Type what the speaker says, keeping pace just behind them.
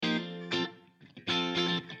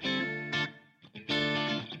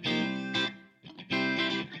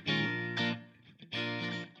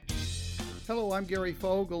Hello, I'm Gary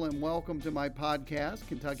Fogle, and welcome to my podcast,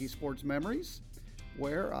 Kentucky Sports Memories,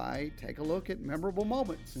 where I take a look at memorable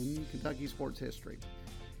moments in Kentucky sports history.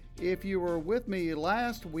 If you were with me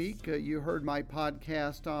last week, you heard my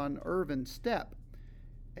podcast on Irvin Stepp,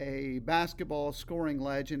 a basketball scoring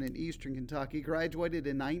legend in Eastern Kentucky, graduated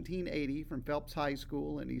in 1980 from Phelps High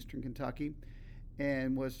School in Eastern Kentucky,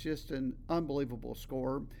 and was just an unbelievable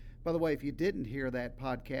scorer. By the way, if you didn't hear that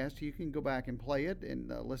podcast, you can go back and play it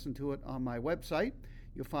and listen to it on my website.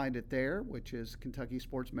 You'll find it there, which is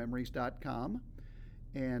KentuckySportsMemories.com,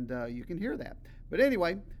 and you can hear that. But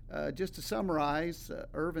anyway, just to summarize,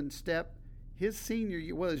 Irvin Stepp, his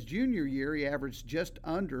junior year, he averaged just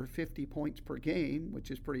under 50 points per game,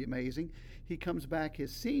 which is pretty amazing. He comes back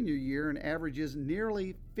his senior year and averages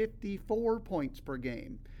nearly 54 points per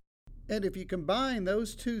game. And if you combine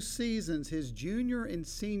those two seasons, his junior and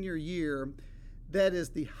senior year, that is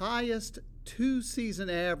the highest two-season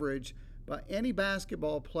average by any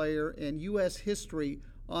basketball player in U.S. history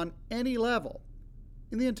on any level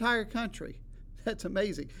in the entire country. That's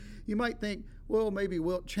amazing. You might think, well, maybe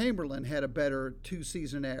Wilt Chamberlain had a better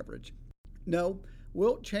two-season average. No,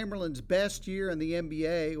 Wilt Chamberlain's best year in the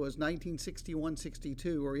NBA was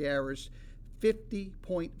 1961-62, where he averaged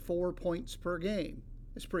 50.4 points per game.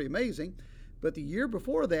 It's pretty amazing. But the year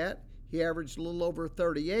before that, he averaged a little over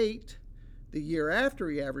 38. The year after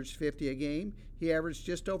he averaged 50 a game, he averaged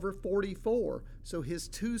just over 44. So his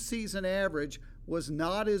two-season average was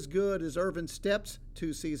not as good as Irvin Stepp's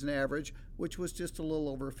two-season average, which was just a little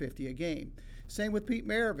over 50 a game. Same with Pete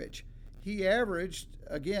Maravich. He averaged,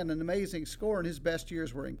 again, an amazing score, and his best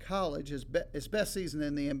years were in college. His best season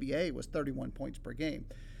in the NBA was 31 points per game.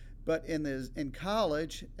 But in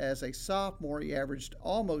college, as a sophomore, he averaged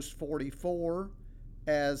almost 44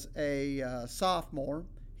 as a sophomore.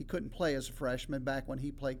 He couldn't play as a freshman. Back when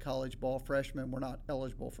he played college ball, freshmen were not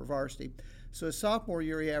eligible for varsity. So his sophomore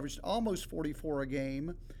year, he averaged almost 44 a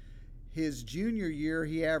game. His junior year,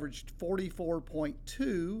 he averaged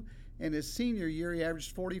 44.2, and his senior year, he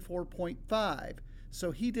averaged 44.5.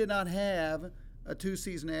 So he did not have a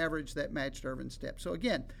two-season average that matched Irvin Stepp. So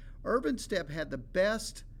again, Irvin Stepp had the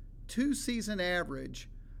best two-season average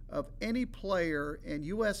of any player in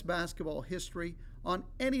U.S. basketball history on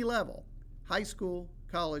any level, high school,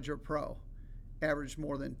 college, or pro. Averaged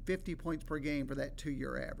more than 50 points per game for that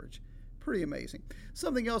two-year average. Pretty amazing.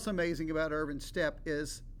 Something else amazing about Irvin Stepp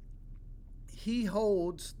is he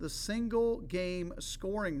holds the single-game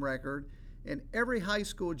scoring record in every high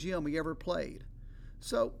school gym he ever played.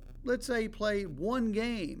 So let's say he played one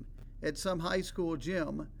game at some high school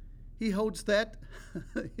gym. He holds that.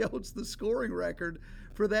 He holds the scoring record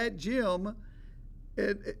for that gym,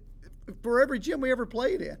 for every gym we ever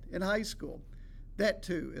played in high school. That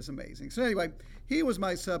too is amazing. So anyway, he was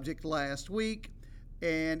my subject last week,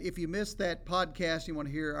 and if you missed that podcast, you want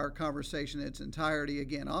to hear our conversation in its entirety,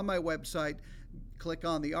 again, on my website, click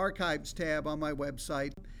on the Archives tab on my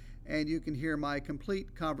website, and you can hear my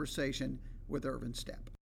complete conversation with Irvin Stepp.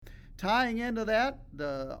 Tying into that,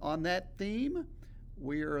 on that theme,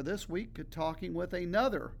 we are this week talking with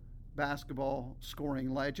another basketball scoring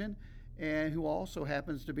legend, and who also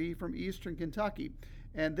happens to be from Eastern Kentucky.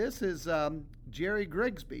 And this is Jerry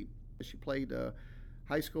Grigsby. She played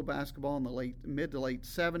high school basketball in the mid to late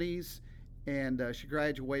 70s, and she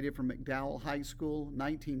graduated from McDowell High School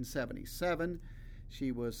 1977.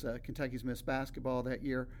 She was Kentucky's Miss Basketball that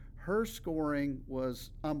year. Her scoring was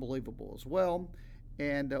unbelievable as well.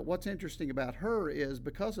 And what's interesting about her is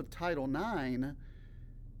because of Title IX,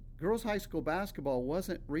 girls high school basketball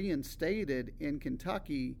wasn't reinstated in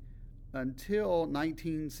Kentucky until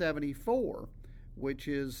 1974, which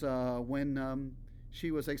is when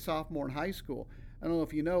she was a sophomore in high school. I don't know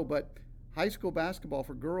if you know, but high school basketball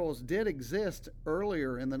for girls did exist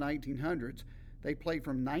earlier in the 1900s. They played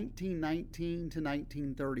from 1919 to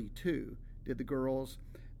 1932, did the girls.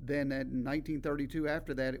 Then in 1932,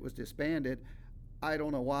 after that, it was disbanded. I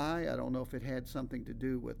don't know why. I don't know if it had something to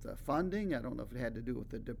do with funding. I don't know if it had to do with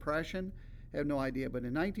the Depression. I have no idea. But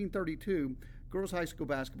in 1932, girls high school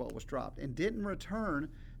basketball was dropped and didn't return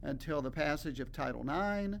until the passage of Title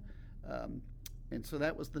IX. And so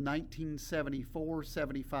that was the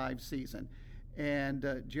 1974-75 season.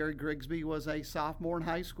 And Jerry Grigsby was a sophomore in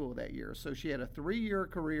high school that year. So she had a 3-year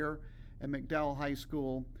career at McDowell High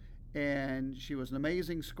School, and she was an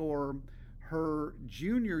amazing scorer. Her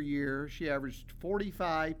junior year, she averaged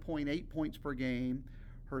 45.8 points per game.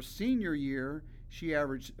 Her senior year, she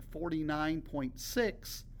averaged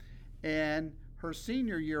 49.6. And her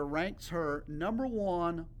senior year ranks her number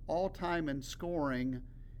one all-time in scoring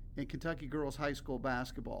in Kentucky girls high school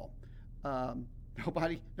basketball.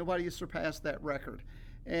 Nobody has surpassed that record.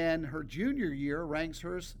 And her junior year ranks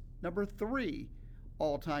her as number 3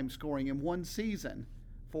 all-time scoring in one season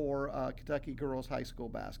for Kentucky girls high school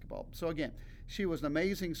basketball. So again, she was an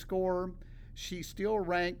amazing scorer. She still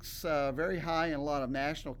ranks very high in a lot of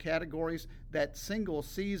national categories. That single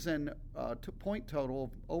season point total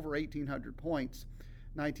of over 1,800 points,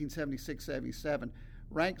 1976-77,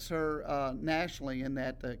 ranks her nationally in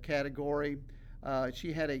that category.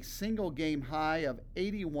 She had a single game high of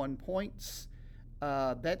 81 points.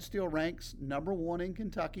 That still ranks number 1 in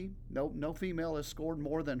Kentucky. No female has scored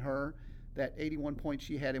more than her. That 81 points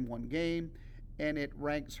she had in one game, and it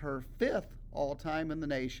ranks her 5th all-time in the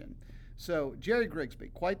nation. So Jerry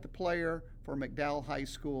Grigsby, quite the player for McDowell High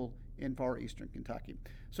School in far eastern Kentucky.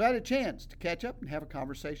 So I had a chance to catch up and have a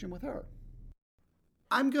conversation with her.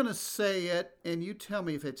 I'm going to say it, and you tell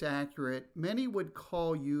me if it's accurate. Many would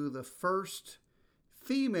call you the first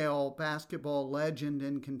female basketball legend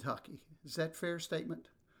in Kentucky. Is that a fair statement?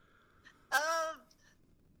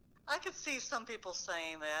 I could see some people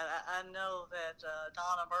saying that. I know that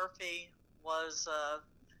Donna Murphy was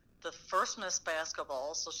the first Miss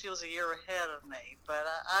Basketball, so she was a year ahead of me. But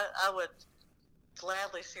I would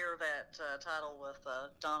gladly share that title with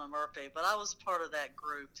Donna Murphy. But I was part of that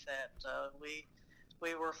group that we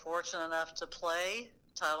were fortunate enough to play.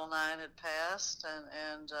 Title IX had passed,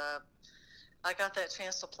 and I got that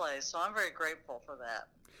chance to play. So I'm very grateful for that.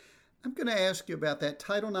 I'm going to ask you about that.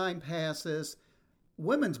 Title IX passes.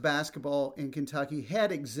 Women's basketball in Kentucky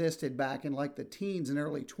had existed back in like the teens and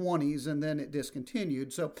early 20s, and then it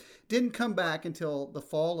discontinued. So didn't come back until the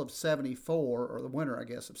fall of 74, or the winter, I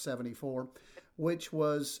guess, of 74, which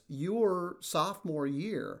was your sophomore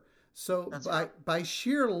year. So by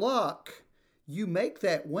sheer luck, you make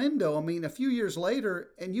that window. I mean, a few years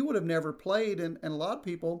later, and you would have never played, and a lot of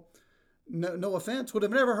people, no offense, would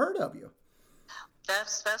have never heard of you.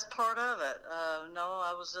 That's part of it. No,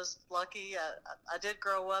 I was just lucky. I did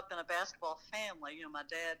grow up in a basketball family. You know, my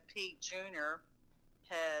dad, Pete Jr.,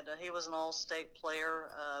 he was an all-state player.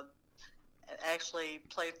 Actually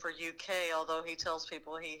played for UK, although he tells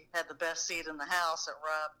people he had the best seat in the house at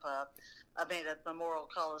Memorial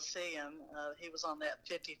Coliseum. He was on that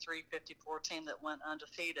 53-54 team that went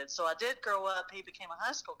undefeated. So I did grow up. He became a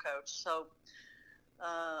high school coach. So,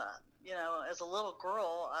 as a little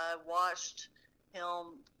girl, I watched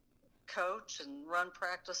him coach and run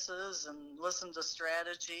practices and listen to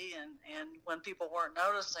strategy, and when people weren't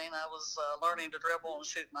noticing, I was learning to dribble and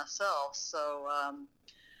shoot myself. So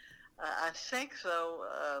I think, though,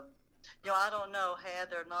 I don't know, had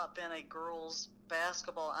there not been a girls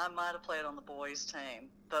basketball, I might have played on the boys team,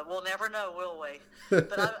 but we'll never know, will we?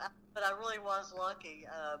 But I really was lucky.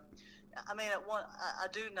 I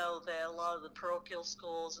do know that a lot of the parochial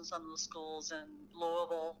schools and some of the schools in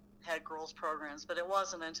Louisville had girls programs, but it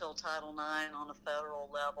wasn't until Title IX on a federal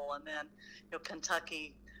level, and then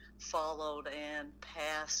Kentucky followed and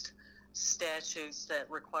passed statutes that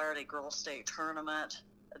required a girls' state tournament,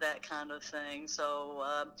 that kind of thing. So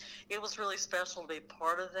it was really special to be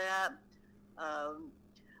part of that.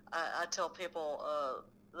 I tell people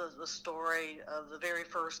the story of the very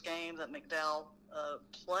first game that McDowell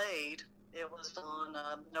played. It was on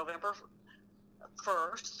November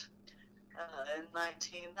 1st. In I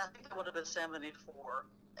think it would have been 74,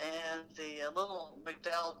 and the little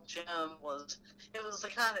McDowell gym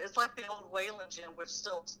it's like the old Wayland gym, which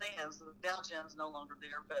still stands. The McDowell gym's no longer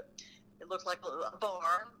there, but it looked like a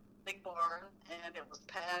barn, big barn, and it was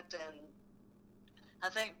packed, and I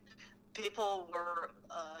think people were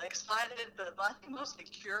excited, but I think mostly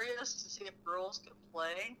curious to see if girls could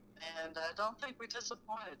play, and I don't think we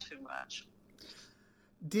disappointed too much.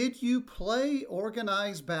 Did you play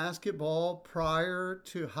organized basketball prior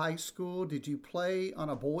to high school? Did you play on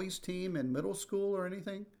a boys' team in middle school or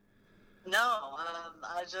anything? No,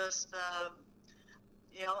 I just, I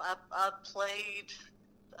played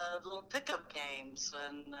little pickup games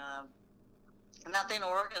and nothing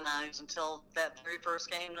organized until that very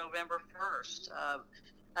first game, November 1st.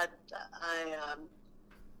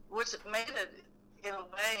 Which made it, in a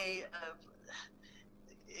way,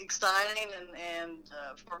 exciting and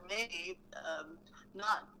for me,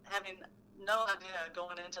 not having no idea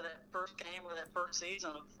going into that first game or that first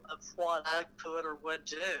season of what I could or would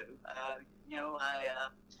do. I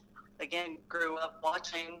again grew up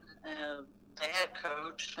watching dad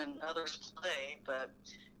coach and others play, but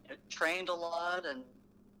trained a lot, and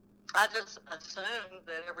I just assumed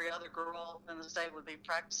that every other girl in the state would be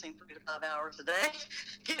practicing 3 to 5 hours a day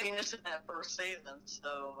getting into that first season.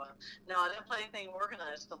 So, no, I didn't play anything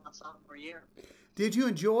organized until my sophomore year. Did you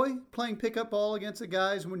enjoy playing pickup ball against the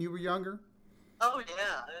guys when you were younger? Oh,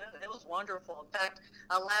 yeah. It was wonderful. In fact,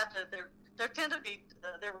 I laughed at there there tend to be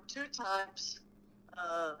there were two types.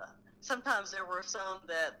 Sometimes there were some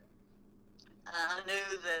that I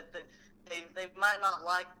knew that they might not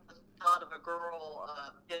like the thought of a girl,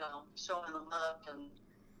 showing them up, and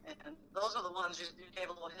those are the ones you gave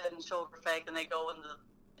a little head and shoulder fake, and they go in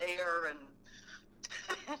the air and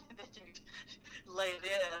then you lay it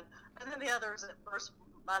in. And then the others at first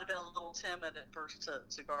might have been a little timid at first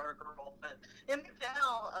to guard a girl, but in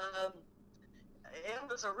McDowell, it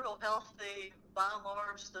was a real healthy. By and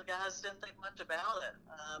large, the guys didn't think much about it,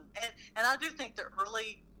 and I do think the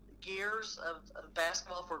early years of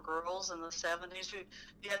basketball for girls in the 70s,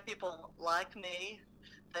 you had people like me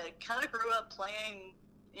that kind of grew up playing,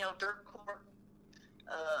 dirt court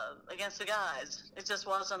against the guys. It just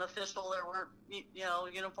wasn't official. There weren't,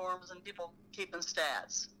 uniforms and people keeping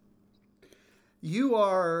stats. You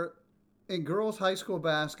are, in girls high school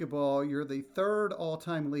basketball, you're the third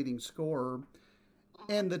all-time leading scorer.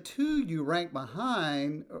 And the two you rank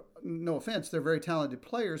behind, no offense, they're very talented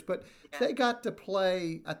players, but they got to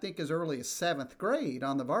play, I think, as early as 7th grade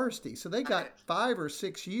on the varsity. So they got 5 or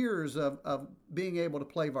 6 years of being able to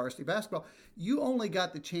play varsity basketball. You only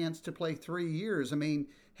got the chance to play 3 years. I mean,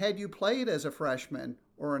 had you played as a freshman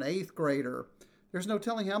or an 8th grader, there's no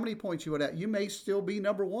telling how many points you would have. You may still be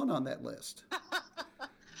number one on that list.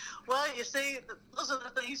 Well, you see, those are the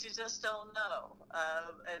things you just don't know.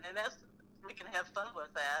 And that's, we can have fun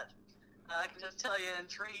with that. I can just tell you in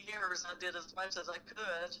 3 years I did as much as I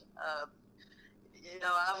could. I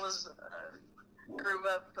grew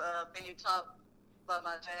up being taught by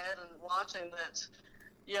my dad and watching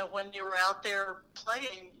that, when you were out there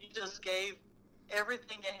playing, you just gave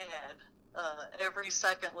everything you had. Every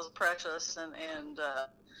second was precious. And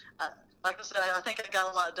like I said, I think I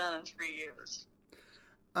got a lot done in 3 years.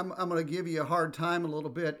 I'm going to give you a hard time a little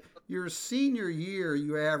bit. Your senior year,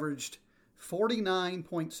 you averaged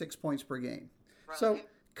 49.6 points per game. Right. So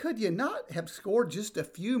could you not have scored just a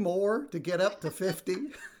few more to get up to 50?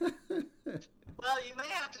 Well, you may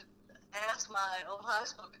have to ask my old high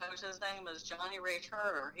school coach. His name is Johnny Ray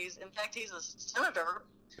Turner. He's a senator.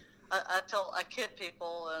 I kid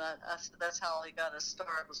people, and that's how he got his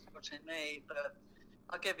start, was coaching me. But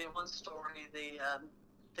I'll give you one story.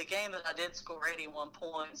 The game that I did score 81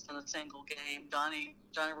 points in a single game, Johnny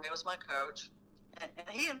Ray was my coach. And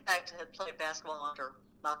he, in fact, had played basketball under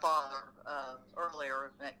my father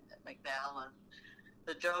earlier at McDowell. And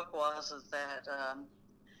the joke was that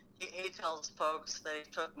he tells folks that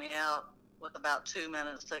he took me out with about 2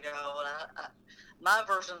 minutes to go. And my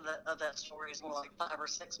version of that story is more like 5 or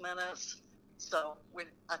 6 minutes. So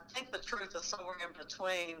I think the truth is somewhere in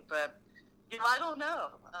between. But, I don't know.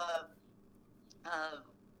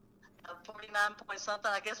 49 point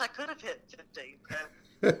something, I guess I could have hit 50.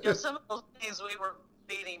 Some of those things we were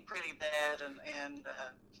beating pretty bad, and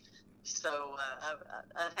so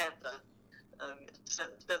I had to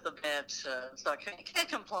sit the bench, so I can't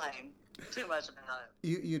complain too much about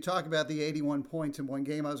it. You talk about the 81 points in one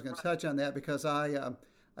game. I was going to touch on that because I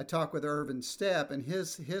talked with Irvin Stepp, and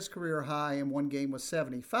his career high in one game was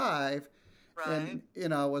 75. Right.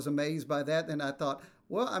 And I was amazed by that. Then I thought,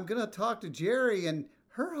 well, I'm going to talk to Jerry, and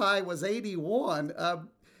her high was 81.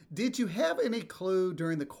 Did you have any clue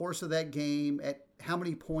during the course of that game at how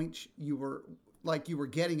many points you were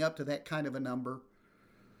getting up to that kind of a number?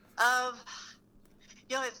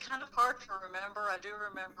 It's kind of hard to remember. I do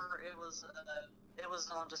remember it was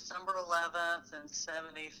on December 11th in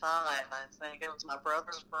 75, I think. It was my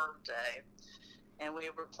brother's birthday, and we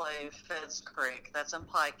were playing Feds Creek. That's in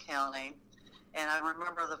Pike County. And I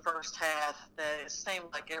remember the first half that it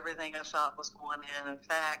seemed like everything I shot was going in. In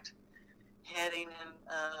fact, heading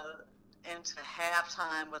into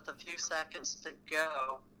halftime with a few seconds to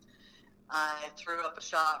go, I threw up a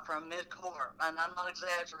shot from midcourt, and I'm not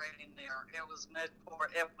exaggerating there. It was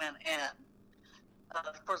midcourt. It went in.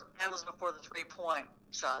 Of course, that was before the three-point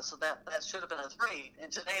shot, so that should have been a three in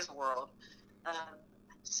today's world.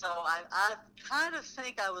 So I kind of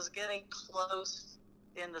think I was getting close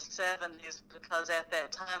in the 70s because at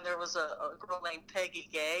that time there was a girl named Peggy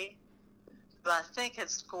Gay, who I think had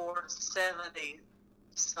scored 70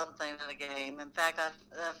 something in a game. In fact,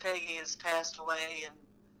 Peggy has passed away, and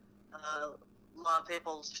a lot of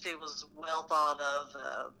people, she was well thought of.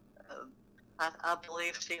 I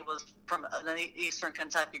believe she was from an Eastern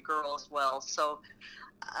Kentucky girl as well. So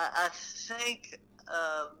I think,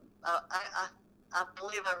 I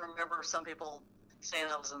believe I remember some people saying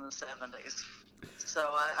I was in the 70s.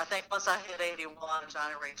 So I think once I hit 81,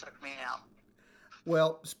 Johnny Ray took me out.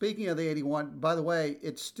 Well, speaking of the 81, by the way,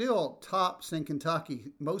 it still tops in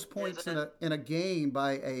Kentucky most points in a game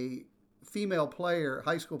by a female player,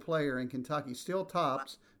 high school player in Kentucky, still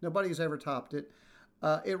tops. Nobody's ever topped it.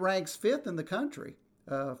 It ranks 5th in the country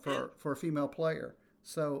for a female player.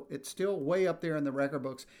 So it's still way up there in the record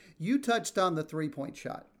books. You touched on the three-point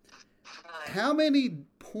shot. How many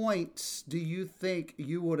points do you think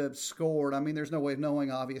you would have scored? I mean, there's no way of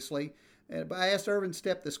knowing, obviously. But I asked Irvin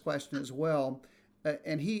Stepp this question as well.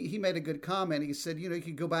 And he made a good comment. He said, you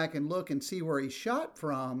could go back and look and see where he shot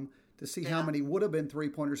from to see how many would have been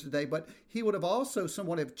three-pointers today. But he would have also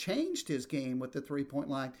somewhat have changed his game with the three-point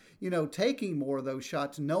line, taking more of those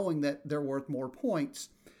shots, knowing that they're worth more points.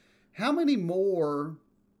 How many more,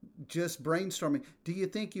 just brainstorming, do you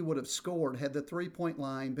think you would have scored had the three-point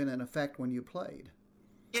line been in effect when you played?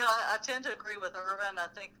 Yeah, I tend to agree with Irvin. I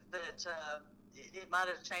think that it might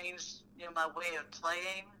have changed, my way of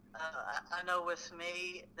playing. I know with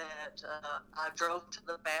me that I drove to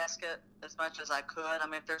the basket as much as I could. I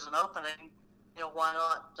mean, if there's an opening, why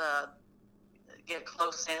not get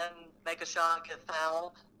close in, make a shot, get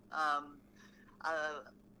fouled.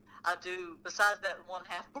 I do, besides that one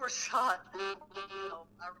half-court shot, I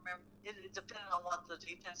remember it depended on what the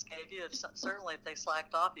defense gave you. Certainly, if they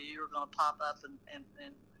slacked off you, you were going to pop up and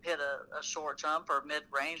hit a short jump or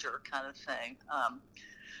mid-ranger kind of thing.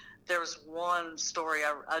 There was one story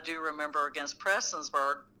I do remember against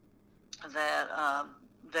Prestonsburg that I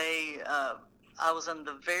was in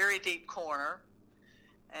the very deep corner,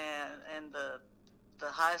 and the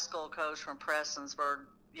high school coach from Prestonsburg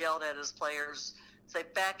yelled at his players, say,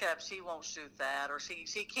 back up, she won't shoot that, or she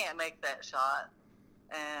can't make that shot.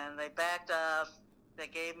 And they backed up. They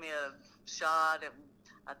gave me a shot.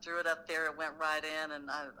 I threw it up there. It went right in. And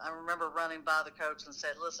I remember running by the coach and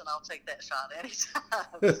said, listen, I'll take that shot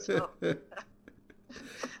anytime. So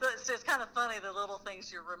it's kind of funny, the little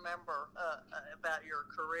things you remember about your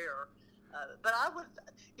career. But I would,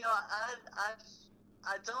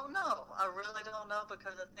 I don't know. I really don't know,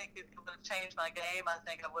 because I think it would have changed my game. I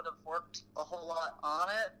think I would have worked a whole lot on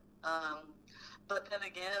it. But then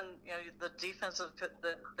again, the defensive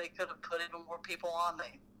they could have put even more people on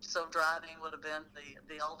me. So driving would have been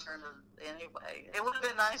the alternative anyway. It would have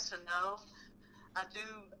been nice to know. I do.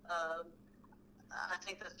 I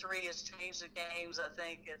think the three has changed the games. I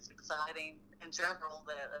think it's exciting in general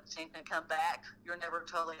that a team can come back. You're never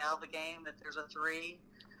totally out of the game if there's a three.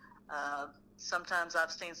 Sometimes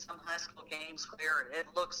I've seen some high school games where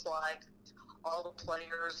it looks like all the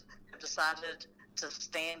players have decided to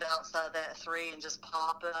stand outside that three and just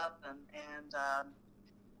pop up, and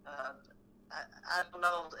I don't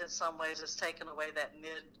know, in some ways it's taken away that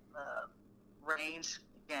mid-range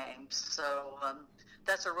game. So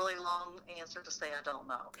that's a really long answer to say I don't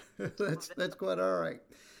know. That's quite all right.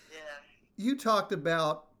 Yeah. You talked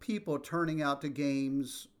about people turning out to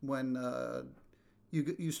games when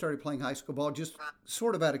you started playing high school ball, just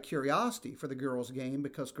sort of out of curiosity for the girls' game,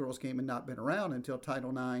 because girls' game had not been around until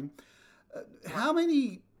Title IX. How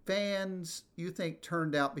many fans you think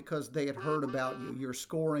turned out because they had heard about you, your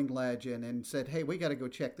scoring legend, and said, hey, we got to go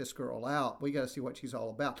check this girl out. We got to see what she's all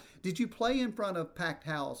about. Did you play in front of packed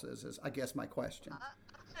houses, is I guess my question. I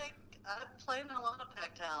think I played in a lot of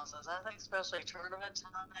packed houses. I think especially tournament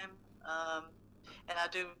time. And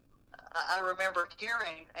I remember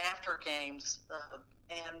hearing after games,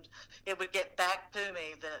 and it would get back to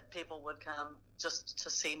me that people would come just to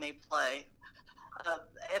see me play.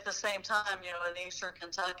 At the same time, in Eastern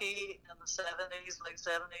Kentucky in the 70s, late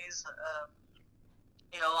 70s,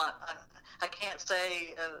 I can't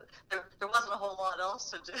say there wasn't a whole lot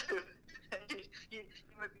else to do. you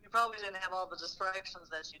probably didn't have all the distractions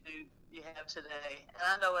that you have today. And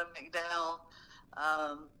I know in McDowell,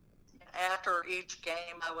 after each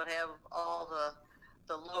game, I would have all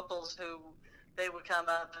the locals who they would come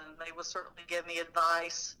up and they would certainly give me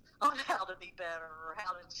advice on how to be better or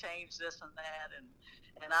how to change this and that,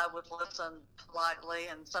 and I would listen politely,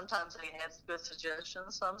 and sometimes they had good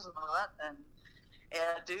suggestions, some not, and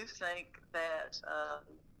I do think that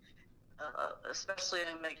especially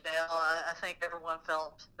in McDowell, I think everyone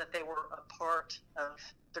felt that they were a part of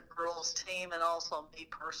the girls' team and also me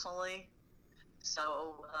personally.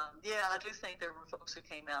 So I do think there were folks who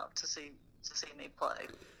came out to see me play.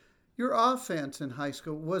 Your offense in high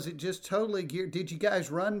school, was it just totally geared? Did you guys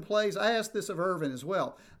run plays? I asked this of Irvin as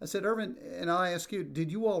well. I said, Irvin, and I ask you, did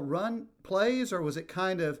you all run plays, or was it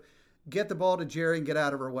kind of get the ball to Jerry and get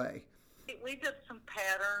out of her way? We did some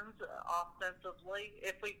patterns offensively.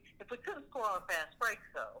 If we couldn't score on a fast break,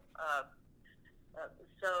 though.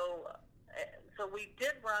 So we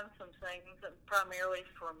did run some things, primarily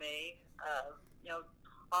for me.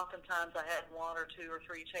 Oftentimes I had one or two or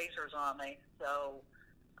three chasers on me, so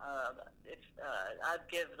if I'd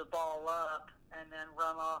give the ball up, and then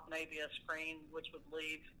run off maybe a screen, which would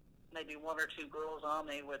leave maybe one or two girls on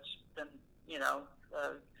me, which then, if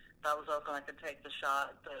I was open, I could take the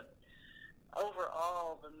shot. But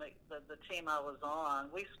overall, the team I was on,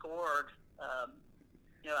 we scored.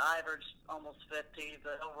 I averaged almost 50,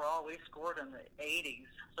 but overall we scored in the 80s.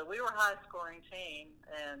 So we were a high-scoring team,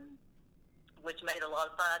 and which made a lot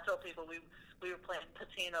of fun. I told people we were playing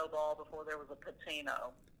patino ball before there was a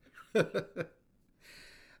patino.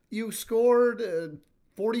 You scored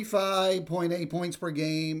 45.8 points per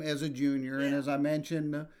game as a junior, and as I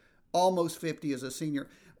mentioned, almost 50 as a senior.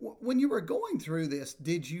 When you were going through this,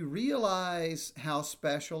 did you realize how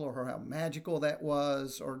special or how magical that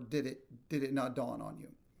was, or did it not dawn on you?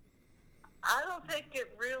 I don't think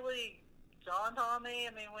it really dawned on me.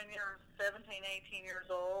 I mean, when you're 17, 18 years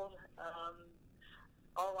old,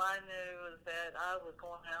 all I knew is that I was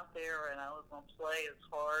going out there and I was going to play as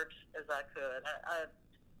hard as I could.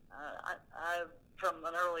 I from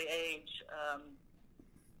an early age,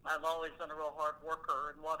 I've always been a real hard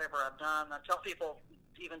worker in whatever I've done. I tell people,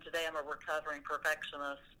 even today, I'm a recovering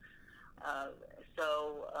perfectionist.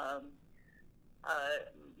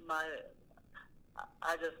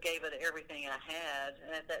 I just gave it everything I had.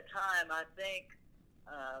 And at that time, I think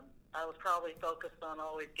I was probably focused on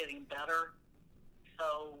always getting better.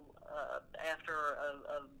 So after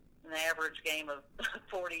an average game of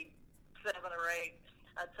 47 or 8,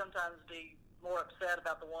 I'd sometimes be more upset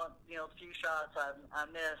about the few shots I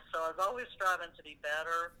missed. So I was always striving to be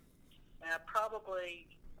better. And I probably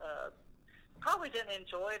didn't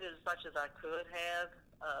enjoy it as much as I could have.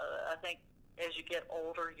 I think as you get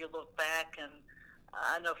older, you look back, and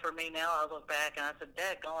I know for me now, I look back and I said,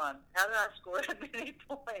 daggone, how did I score that many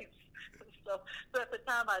points? So at the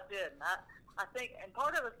time I didn't. I think, and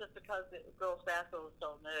part of it's just because girls basketball was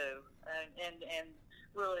so new, and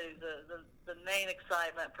really the main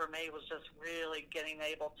excitement for me was just really getting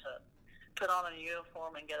able to put on a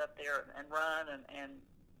uniform and get up there and run and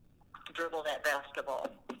dribble that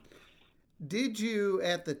basketball. Did you,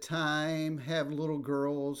 at the time, have little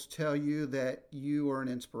girls tell you that you were an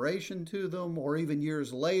inspiration to them, or even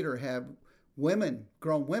years later have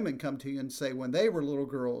grown women come to you and say when they were little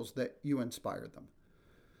girls that you inspired them?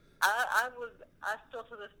 I still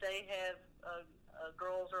to this day have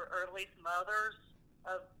girls, or at least mothers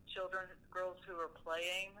of girls who are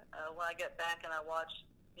playing. When I get back and I watch,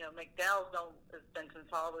 McDowell's has been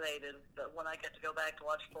consolidated, but when I get to go back to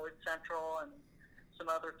watch Floyd Central and some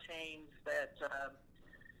other teams then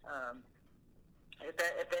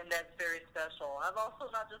that's very special. I've also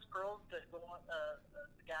not just girls, but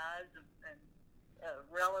guys and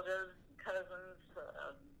relatives, cousins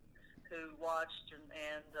who watched and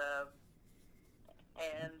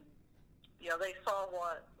they saw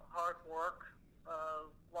what hard work,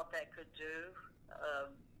 what that could do,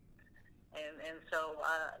 and so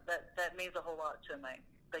that means a whole lot to me.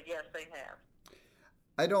 But yes, they have.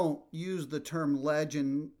 I don't use the term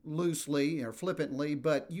legend loosely or flippantly,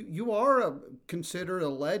 but you are considered a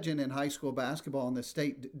legend in high school basketball in the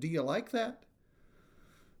state. Do you like that?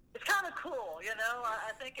 It's kind of cool,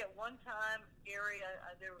 I think at one time, Gary,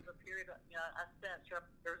 there was a period, I spent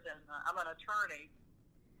several years I'm an attorney,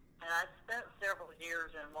 and I spent several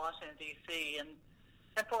years in Washington, D.C., and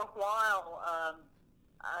for a while,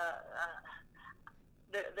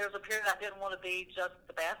 there's a period I didn't want to be just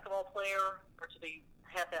the basketball player or to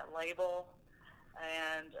have that label,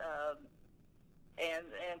 and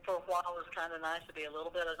for a while it was kind of nice to be a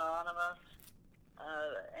little bit anonymous.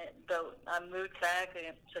 Though I moved back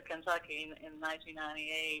to Kentucky in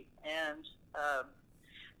 1998, and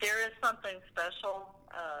there is something special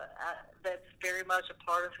that's very much a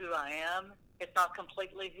part of who I am. It's not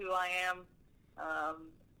completely who I am,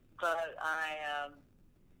 but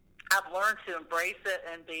I've learned to embrace it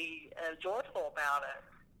and be joyful about it,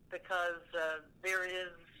 because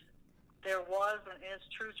there was and is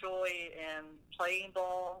true joy in playing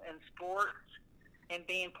ball and sports and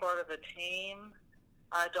being part of a team.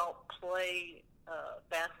 I don't play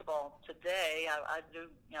basketball today. I do,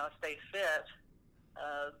 stay fit.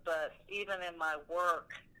 But even in my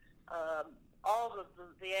work, all of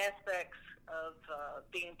the aspects of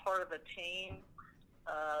being part of a team,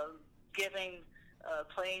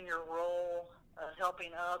 playing your role,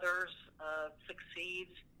 helping others succeed.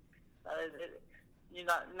 You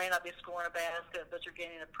may not be scoring a basket, but you're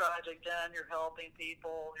getting a project done. You're helping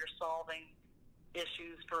people. You're solving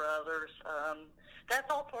issues for others. That's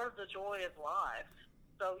all part of the joy of life.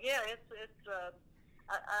 So yeah,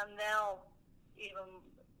 I'm now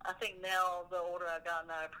I think now the older I've gotten,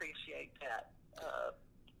 I appreciate that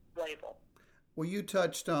label. Well, you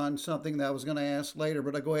touched on something that I was going to ask later,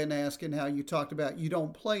 but I'll go ahead and ask it now. You talked about you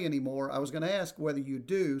don't play anymore. I was going to ask whether you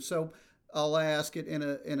do, so I'll ask it in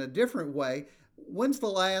a different way. When's the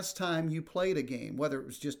last time you played a game, whether it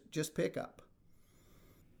was just pickup?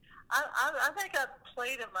 I think I've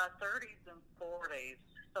played in my 30s and 40s.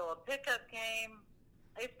 So a pickup game,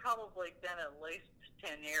 it's probably been at least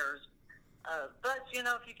 10 years. But,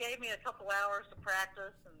 if you gave me a couple hours to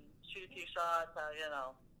practice and shoot a few shots,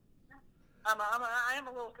 I am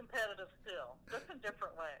a little competitive still, just in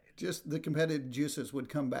different ways. Just the competitive juices would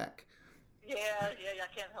come back. Yeah, I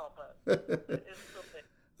can't help it. It's still big.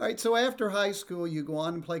 All right, so after high school, you go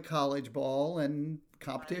on and play college ball, and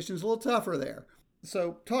competition's a little tougher there.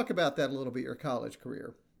 So talk about that a little bit, your college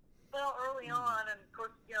career. Well, early on, and of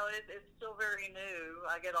course, it's still very new.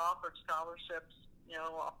 I get offered scholarships,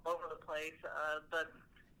 all over the place. But,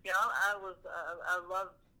 I love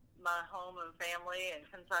my home and family, and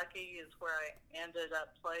Kentucky is where I ended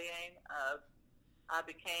up playing. I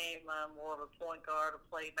became more of a point guard, a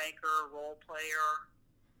playmaker, role player.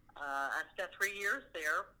 I spent 3 years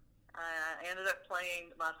there. I ended up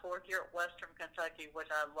playing my fourth year at Western Kentucky, which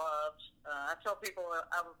I loved. I tell people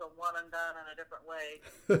I was a one and done in a different way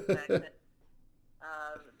back then.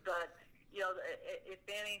 But if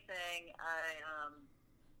anything,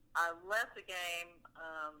 I left the game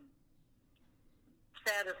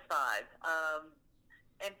satisfied.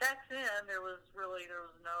 And back then, there was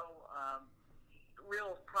no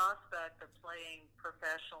real prospect of playing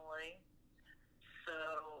professionally.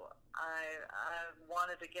 So I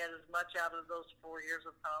wanted to get as much out of those 4 years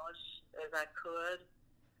of college as I could.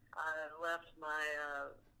 I left my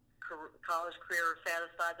college career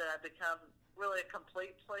satisfied that I'd become really a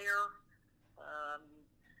complete player.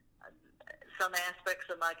 Some aspects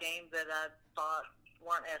of my game that I thought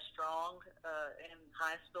weren't as strong in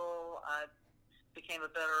high school, I became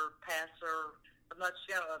a better passer, a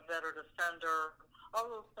better defender, all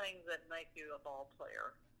those things that make you a ball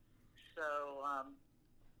player. So,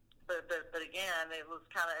 but again, it was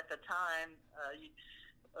kind of at the time,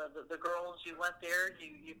 the girls, you went there,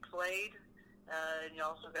 you played, and you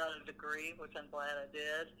also got a degree, which I'm glad I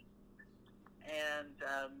did. And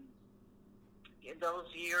those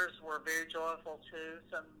years were very joyful too.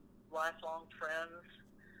 Some lifelong friends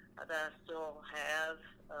that I still have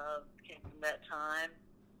came from that time.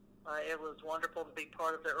 It was wonderful to be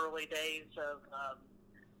part of the early days of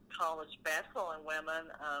college basketball and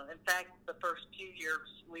women. In fact, the first few years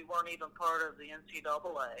we weren't even part of the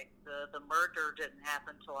NCAA. The merger didn't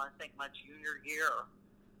happen until I think my junior year.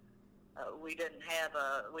 We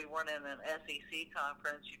weren't in an SEC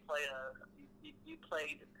conference. You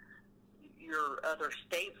played your other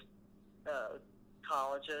state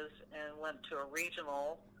colleges and went to a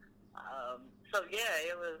regional. So yeah,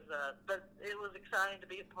 it was, but it was exciting to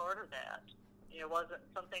be a part of that.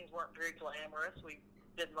 Some things weren't very glamorous. We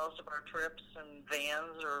did most of our trips in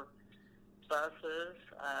vans or buses.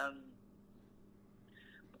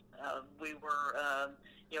 We were,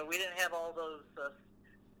 we didn't have all those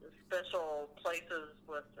special places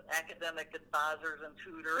with academic advisors and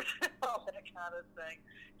tutors and all that kind of thing.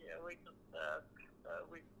 We just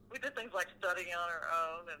we did things like studying on our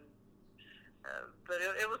own, and but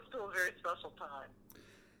it was still a very special time.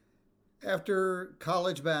 After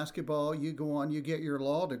college basketball, you go on, you get your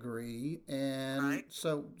law degree, and right.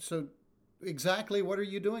 So exactly what are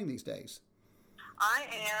you doing these days? I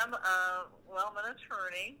am, I'm an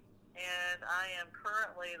attorney, and I am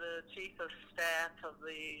currently the chief of staff of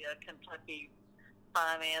the Kentucky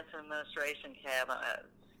Finance Administration Cabinet.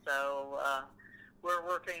 So we're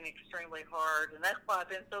working extremely hard, and that's why I've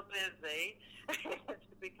been so busy,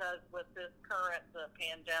 because with this current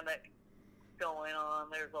pandemic going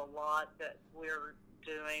on, there's a lot that we're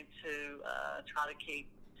doing to try to keep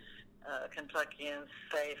Kentuckians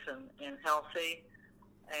safe and healthy.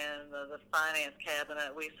 And the finance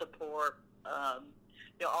cabinet, we support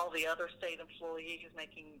all the other state employees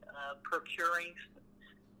making procuring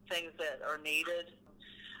things that are needed.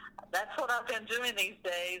 That's what I've been doing these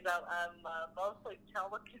days. I'm mostly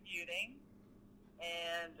telecommuting,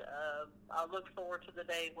 and I look forward to the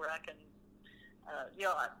day where I can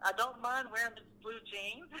I don't mind wearing the blue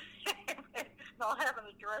jeans, not having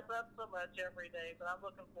to dress up so much every day, but I'm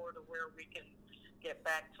looking forward to where we can get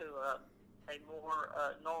back to a more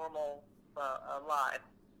normal life.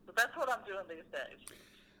 So that's what I'm doing these days.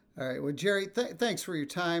 All right. Well, Jerry, thanks for your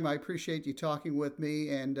time. I appreciate you talking with me,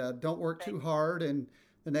 and don't work too hard. And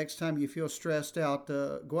the next time you feel stressed out,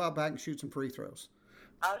 go out back and shoot some free throws.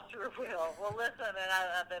 I sure will. Well, listen, and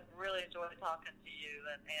I've been really enjoying talking to you,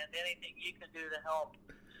 and anything you can do to help,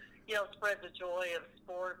 spread the joy of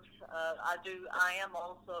sports. I am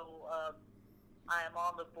also I am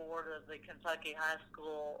on the board of the Kentucky High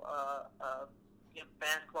School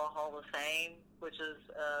Basketball Hall of Fame, which is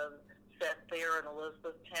set there in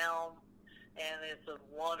Elizabethtown, and it's a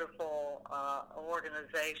wonderful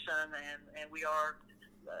organization, and we are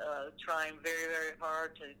trying very, very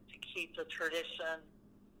hard to keep the tradition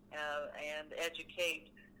and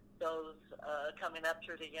educate those coming up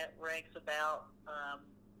through the ranks about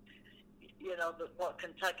what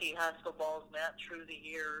Kentucky high school ball's meant through the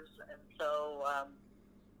years. And so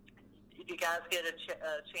if you guys get a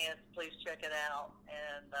chance, please check it out.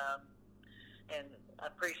 And I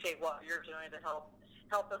appreciate what you're doing to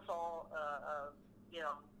help us all,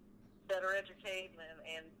 better educate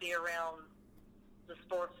and be around the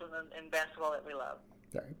sports and basketball that we love.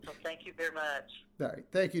 Right. So thank you very much. All right.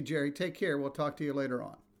 Thank you, Jerry. Take care. We'll talk to you later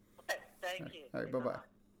on. Okay. Thank you. All right. Bye-bye.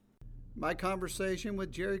 My conversation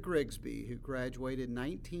with Jerry Grigsby, who graduated in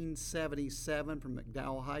 1977 from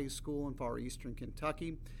McDowell High School in far eastern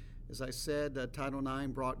Kentucky. As I said, Title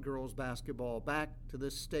IX brought girls basketball back to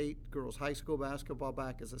this state, girls high school basketball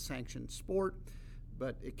back as a sanctioned sport,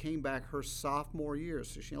 but it came back her sophomore year,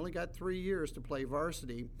 so she only got 3 years to play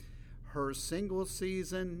varsity. Her single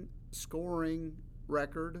season scoring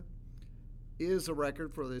record is a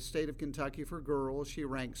record for the state of Kentucky for girls. She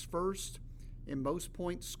ranks first in most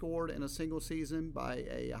points scored in a single season by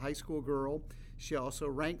a high school girl. She also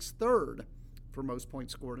ranks third for most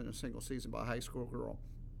points scored in a single season by a high school girl.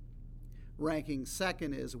 Ranking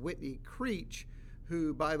second is Whitney Creech,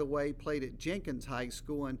 who, by the way, played at Jenkins High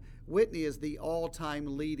School, and Whitney is the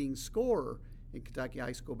all-time leading scorer in Kentucky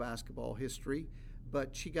high school basketball history,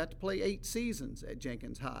 but she got to play 8 seasons at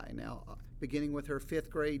Jenkins High. Now, beginning with her 5th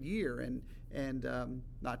grade year, and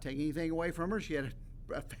not taking anything away from her, she had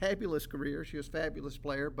a fabulous career. She was a fabulous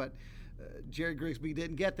player, but Jerry Grigsby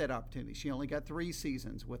didn't get that opportunity. She only got 3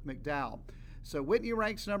 seasons with McDowell. So Whitney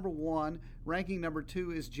ranks number 1. Ranking number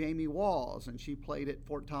 2 is Jamie Walls, and she played at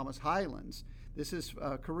Fort Thomas Highlands. This is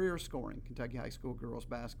career scoring, Kentucky high school girls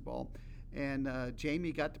basketball. And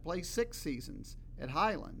Jamie got to play 6 seasons at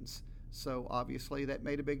Highlands. So obviously that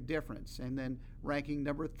made a big difference. And then ranking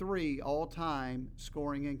number 3 all-time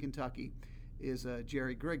scoring in Kentucky is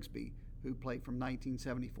Jerry Grigsby, who played from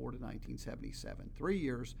 1974 to 1977. 3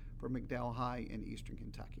 years for McDowell High in eastern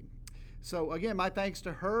Kentucky. So again, my thanks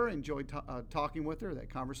to her. Enjoyed talking with her,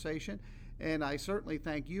 that conversation. And I certainly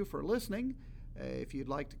thank you for listening. If you'd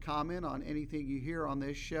like to comment on anything you hear on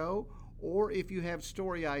this show, or if you have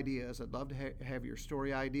story ideas, I'd love to have your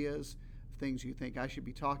story ideas, things you think I should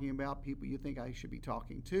be talking about, people you think I should be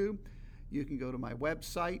talking to. You can go to my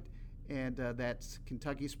website, and that's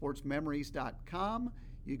KentuckySportsMemories.com.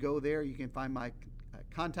 You go there, you can find my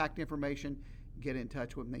contact information, get in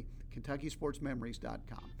touch with me,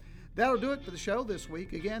 KentuckySportsMemories.com. That'll do it for the show this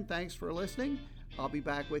week. Again, thanks for listening. I'll be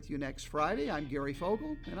back with you next Friday. I'm Gary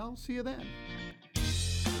Fogle, and I'll see you then.